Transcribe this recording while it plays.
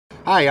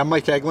Hi, I'm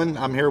Mike Eglin.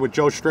 I'm here with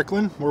Joe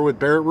Strickland. We're with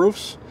Barrett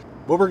Roofs.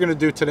 What we're going to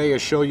do today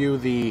is show you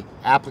the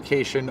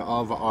application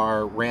of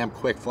our Ram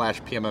Quick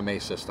Flash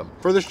PMMA system.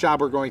 For this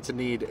job, we're going to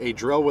need a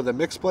drill with a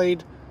mix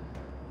blade,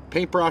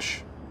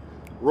 paintbrush,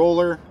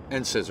 roller,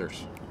 and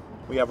scissors.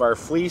 We have our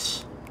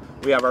fleece,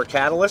 we have our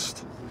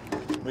catalyst,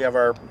 we have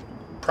our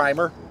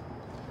primer,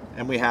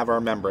 and we have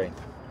our membrane.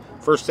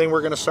 First thing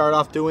we're going to start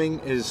off doing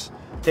is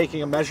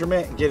taking a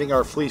measurement and getting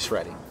our fleece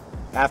ready.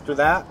 After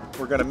that,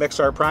 we're going to mix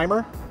our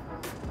primer.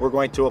 We're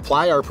going to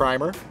apply our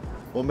primer.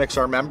 We'll mix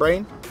our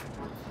membrane.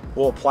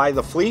 We'll apply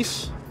the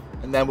fleece,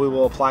 and then we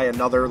will apply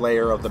another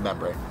layer of the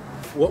membrane.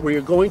 What we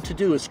are going to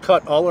do is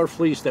cut all our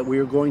fleece that we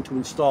are going to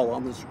install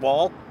on this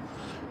wall.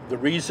 The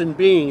reason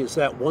being is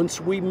that once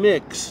we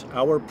mix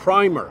our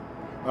primer,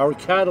 our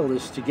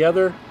catalyst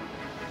together,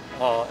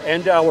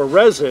 and our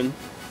resin,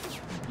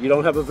 you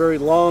don't have a very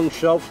long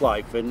shelf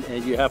life, and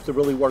you have to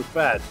really work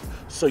fast.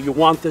 So you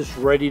want this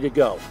ready to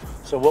go.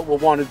 So what we'll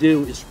want to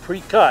do is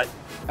pre-cut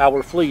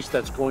our fleece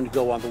that's going to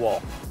go on the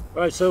wall.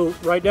 All right, so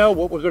right now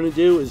what we're going to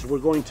do is we're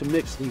going to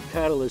mix the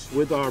catalyst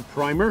with our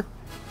primer.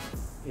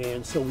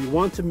 And so we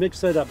want to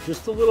mix that up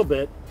just a little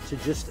bit to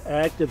just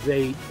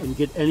activate and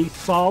get any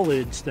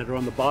solids that are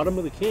on the bottom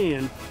of the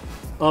can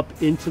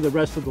up into the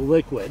rest of the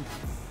liquid.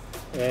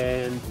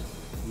 And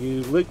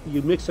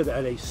you mix it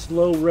at a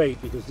slow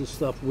rate because this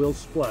stuff will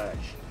splash.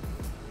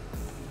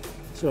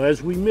 So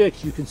as we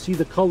mix, you can see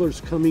the colors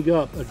coming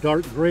up, a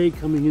dark gray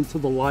coming into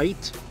the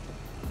light.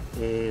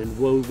 And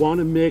we'll want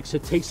to mix,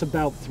 it takes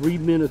about 3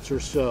 minutes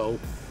or so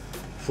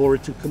for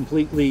it to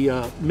completely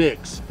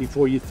mix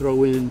before you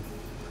throw in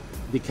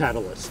the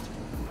catalyst.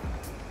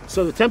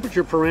 So the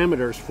temperature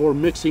parameters for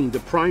mixing the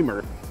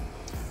primer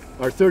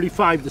are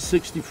 35 to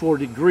 64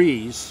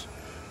 degrees.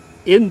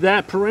 In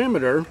that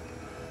parameter,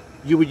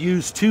 you would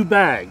use 2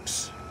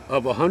 bags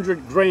of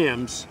 100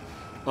 grams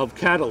of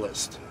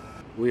catalyst.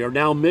 We are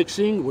now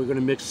mixing. We're going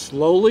to mix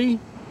slowly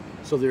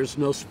so there's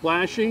no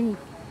splashing.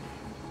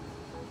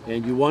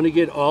 And you want to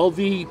get all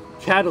the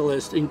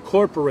catalyst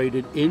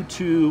incorporated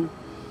into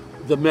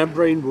the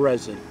membrane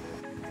resin.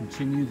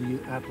 Continue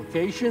the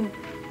application.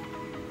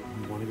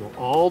 You want to go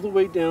all the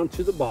way down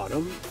to the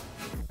bottom.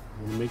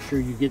 And make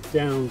sure you get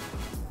down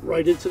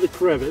right into the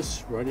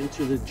crevice, right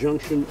into the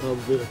junction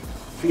of the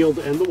field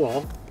and the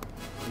wall.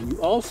 And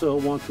you also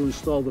want to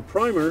install the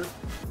primer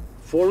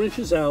 4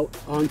 inches out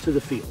onto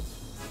the field.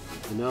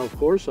 And now, of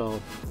course,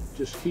 I'll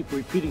just keep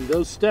repeating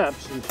those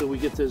steps until we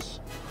get this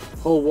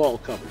whole wall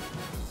covered.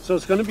 So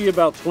it's going to be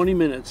about 20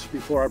 minutes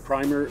before our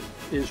primer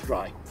is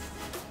dry.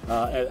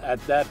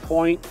 At that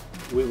point,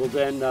 we will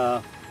then,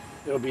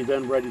 it'll be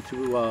then ready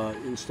to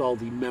install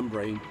the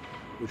membrane,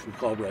 which we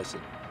call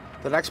resin.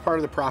 The next part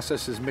of the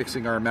process is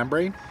mixing our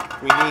membrane.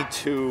 We need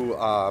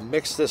to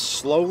mix this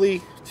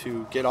slowly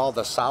to get all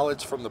the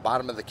solids from the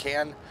bottom of the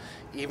can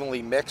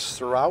evenly mixed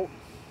throughout.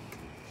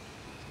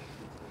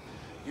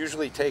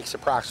 Usually takes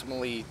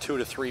approximately 2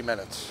 to 3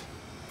 minutes.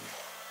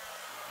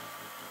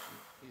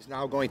 He's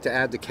now going to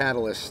add the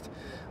catalyst.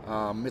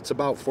 It's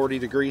about 40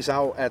 degrees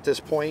out at this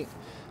point.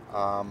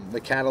 The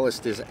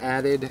catalyst is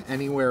added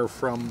anywhere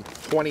from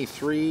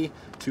 23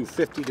 to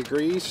 50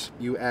 degrees.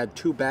 You add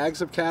 2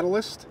 bags of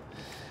catalyst.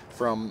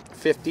 From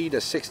 50 to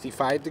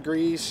 65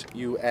 degrees,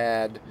 you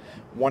add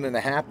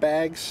 1.5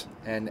 bags,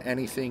 and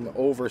anything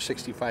over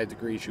 65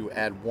 degrees, you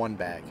add 1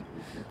 bag.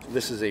 So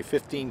this is a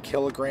 15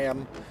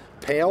 kilogram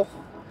pail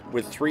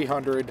with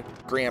 300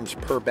 grams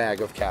per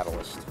bag of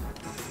catalyst.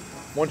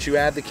 Once you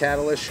add the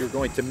catalyst, you're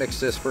going to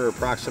mix this for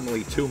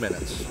approximately 2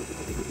 minutes.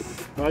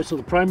 All right, so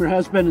the primer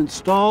has been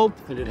installed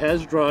and it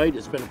has dried.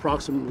 It's been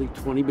approximately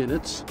 20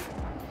 minutes.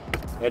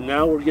 And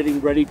now we're getting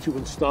ready to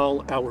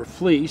install our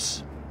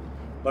fleece.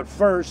 But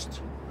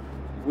first,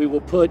 we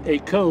will put a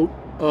coat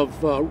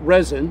of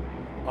resin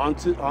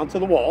onto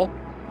the wall.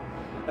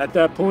 At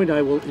that point,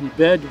 I will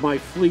embed my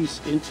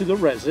fleece into the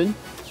resin,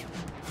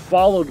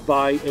 followed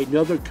by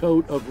another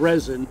coat of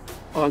resin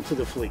onto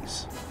the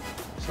fleece.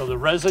 So the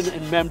resin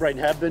and membrane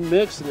have been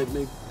mixed, and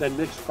they've been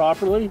mixed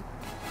properly.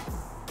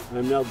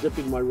 I'm now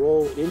dipping my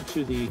roll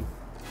into the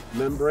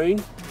membrane.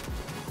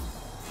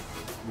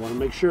 I want to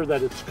make sure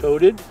that it's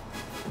coated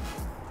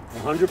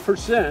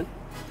 100%.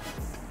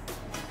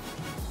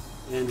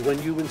 And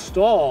when you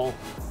install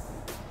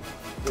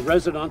the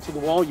resin onto the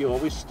wall, you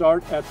always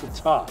start at the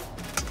top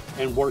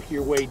and work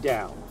your way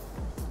down.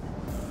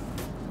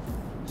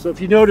 So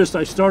if you noticed,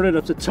 I started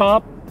at the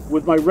top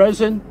with my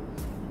resin.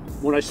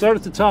 When I start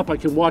at the top, I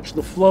can watch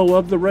the flow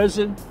of the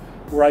resin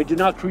where I do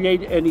not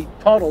create any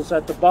puddles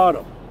at the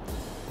bottom.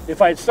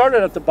 If I had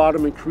started at the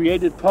bottom and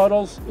created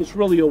puddles, it's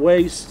really a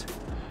waste.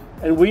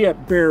 And we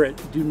at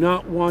Barrett do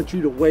not want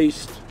you to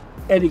waste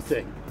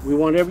anything. We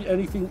want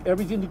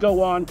everything to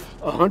go on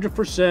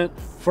 100%,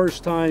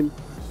 first time,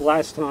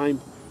 last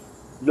time,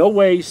 no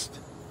waste,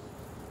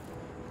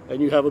 and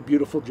you have a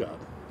beautiful job.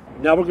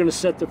 Now we're going to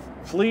set the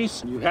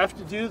fleece. You have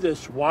to do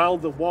this while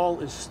the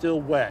wall is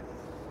still wet.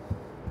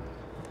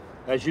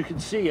 As you can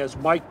see, as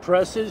Mike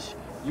presses,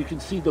 you can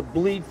see the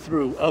bleed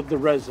through of the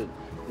resin,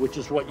 which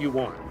is what you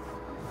want.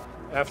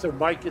 After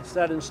Mike gets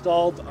that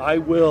installed, I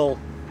will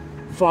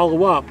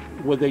follow up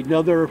with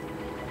another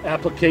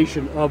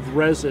application of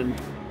resin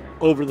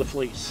over the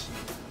fleece.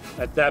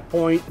 At that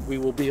point, we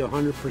will be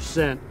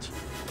 100%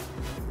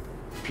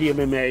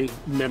 PMMA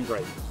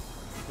membrane.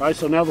 All right,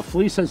 so now the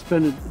fleece has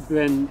been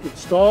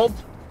installed.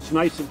 It's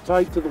nice and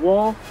tight to the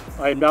wall.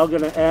 I am now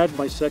going to add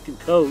my second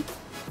coat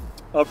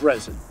of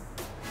resin.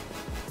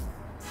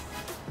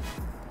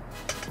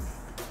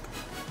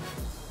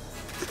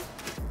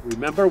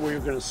 Remember, we're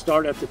going to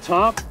start at the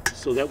top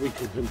so that we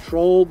can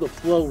control the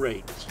flow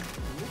rate.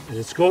 And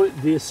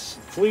this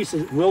fleece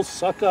will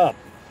suck up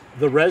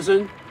the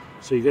resin,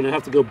 so you're going to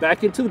have to go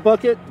back into the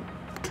bucket,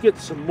 get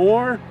some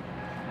more.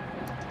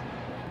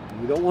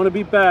 You don't want to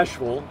be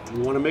bashful.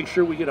 You want to make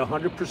sure we get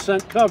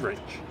 100% coverage.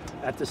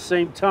 At the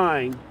same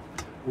time,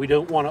 we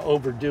don't want to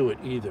overdo it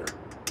either.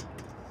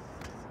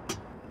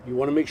 You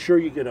want to make sure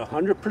you get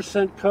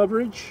 100%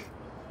 coverage.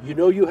 You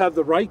know you have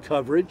the right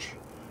coverage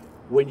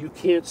when you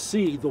can't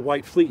see the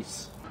white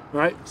fleece. All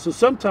right, so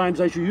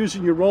sometimes as you're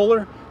using your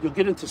roller, you'll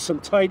get into some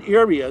tight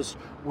areas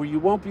where you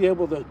won't be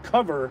able to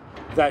cover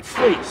that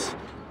fleece.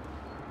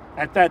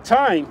 At that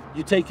time,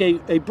 you take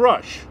a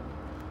brush.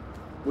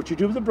 What you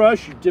do with the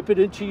brush, you dip it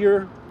into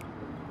your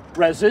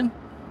resin,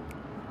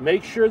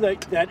 make sure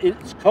that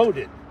it's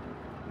coated.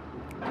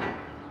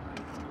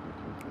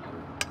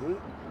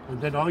 And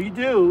then all you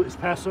do is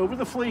pass over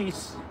the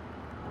fleece,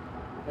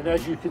 and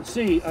as you can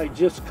see, I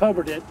just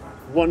covered it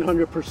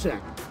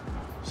 100%.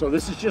 So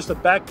this is just a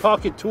back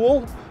pocket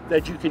tool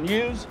that you can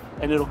use,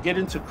 and it'll get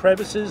into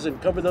crevices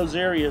and cover those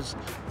areas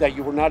that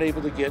you were not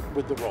able to get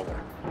with the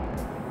roller.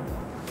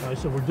 All right,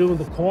 so we're doing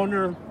the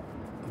corner.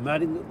 I'm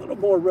adding a little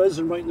more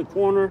resin right in the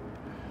corner,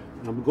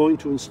 and I'm going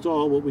to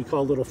install what we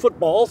call little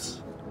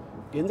footballs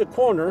in the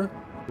corner.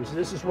 So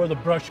this is where the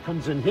brush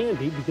comes in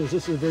handy because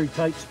this is a very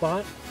tight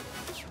spot.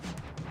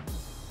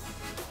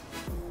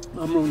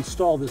 I'm going to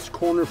install this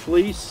corner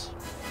fleece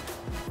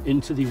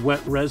into the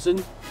wet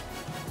resin.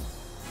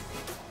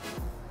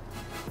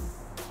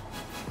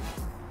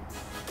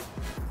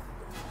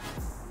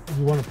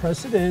 You want to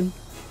press it in.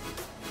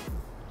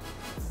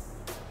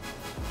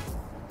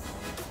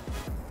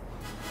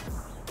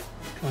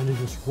 Kind of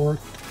just work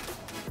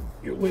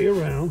your way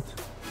around.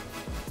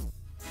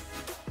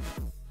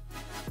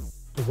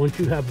 So once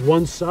you have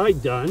one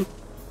side done,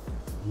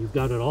 you've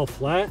got it all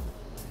flat,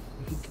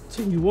 you can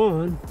continue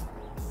on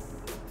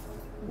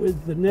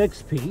with the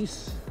next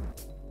piece.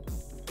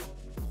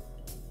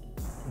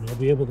 And I'll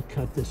be able to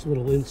cut this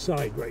little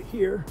inside right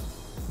here.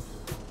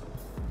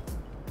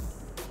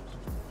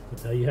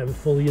 But now you have it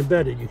fully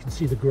embedded. You can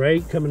see the gray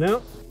coming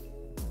out.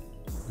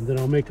 And then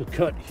I'll make a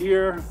cut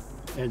here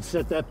and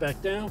set that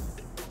back down.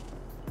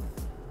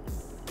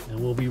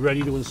 And we'll be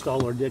ready to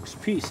install our next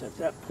piece at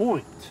that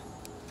point.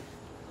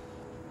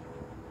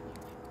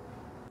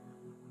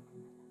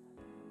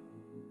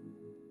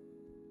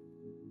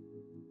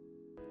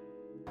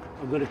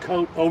 I'm going to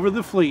coat over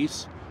the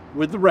fleece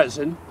with the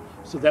resin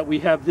so that we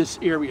have this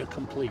area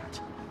complete.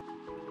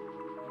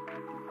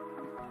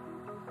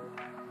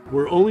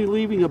 We're only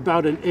leaving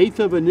about 1/8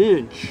 of an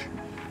inch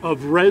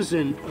of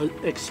resin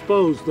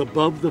exposed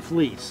above the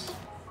fleece.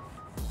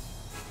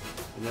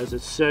 And as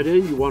it's set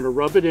in, you want to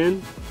rub it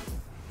in.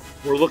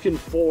 We're looking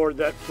for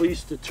that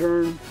fleece to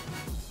turn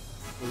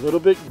a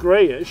little bit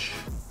grayish,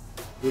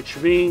 which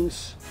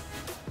means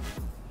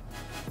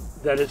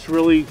that it's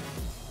really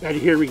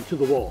adhering to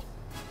the wall.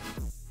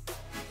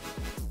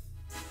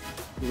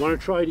 You want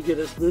to try to get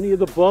as many of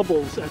the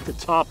bubbles at the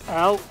top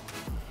out,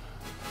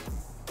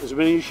 as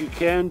many as you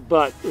can,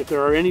 but if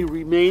there are any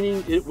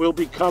remaining, it will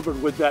be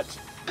covered with that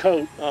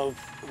coat of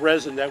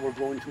resin that we're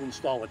going to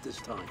install at this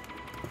time.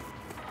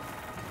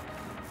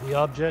 The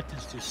object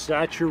is to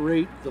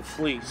saturate the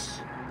fleece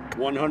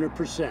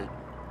 100%.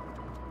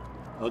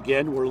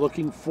 Again, we're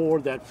looking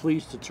for that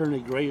fleece to turn a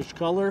grayish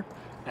color.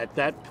 At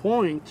that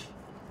point,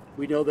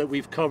 we know that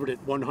we've covered it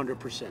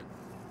 100%.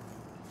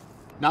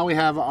 Now we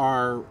have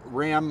our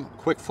Ram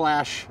Quick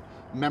Flash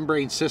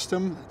membrane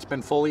system. It's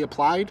been fully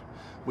applied.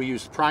 We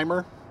used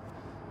primer,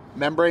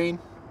 membrane,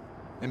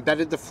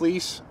 embedded the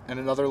fleece, and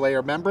another layer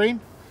of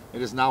membrane.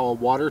 It is now a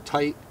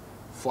watertight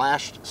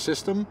flashed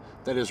system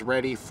that is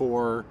ready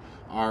for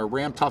our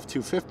Ram Tough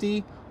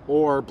 250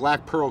 or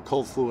Black Pearl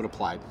cold fluid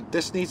applied.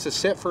 This needs to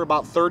sit for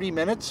about 30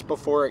 minutes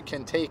before it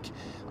can take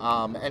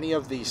any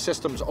of the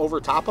systems over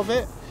top of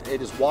it.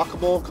 It is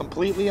walkable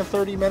completely in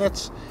 30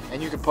 minutes,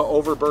 and you can put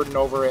overburden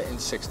over it in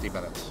 60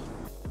 minutes.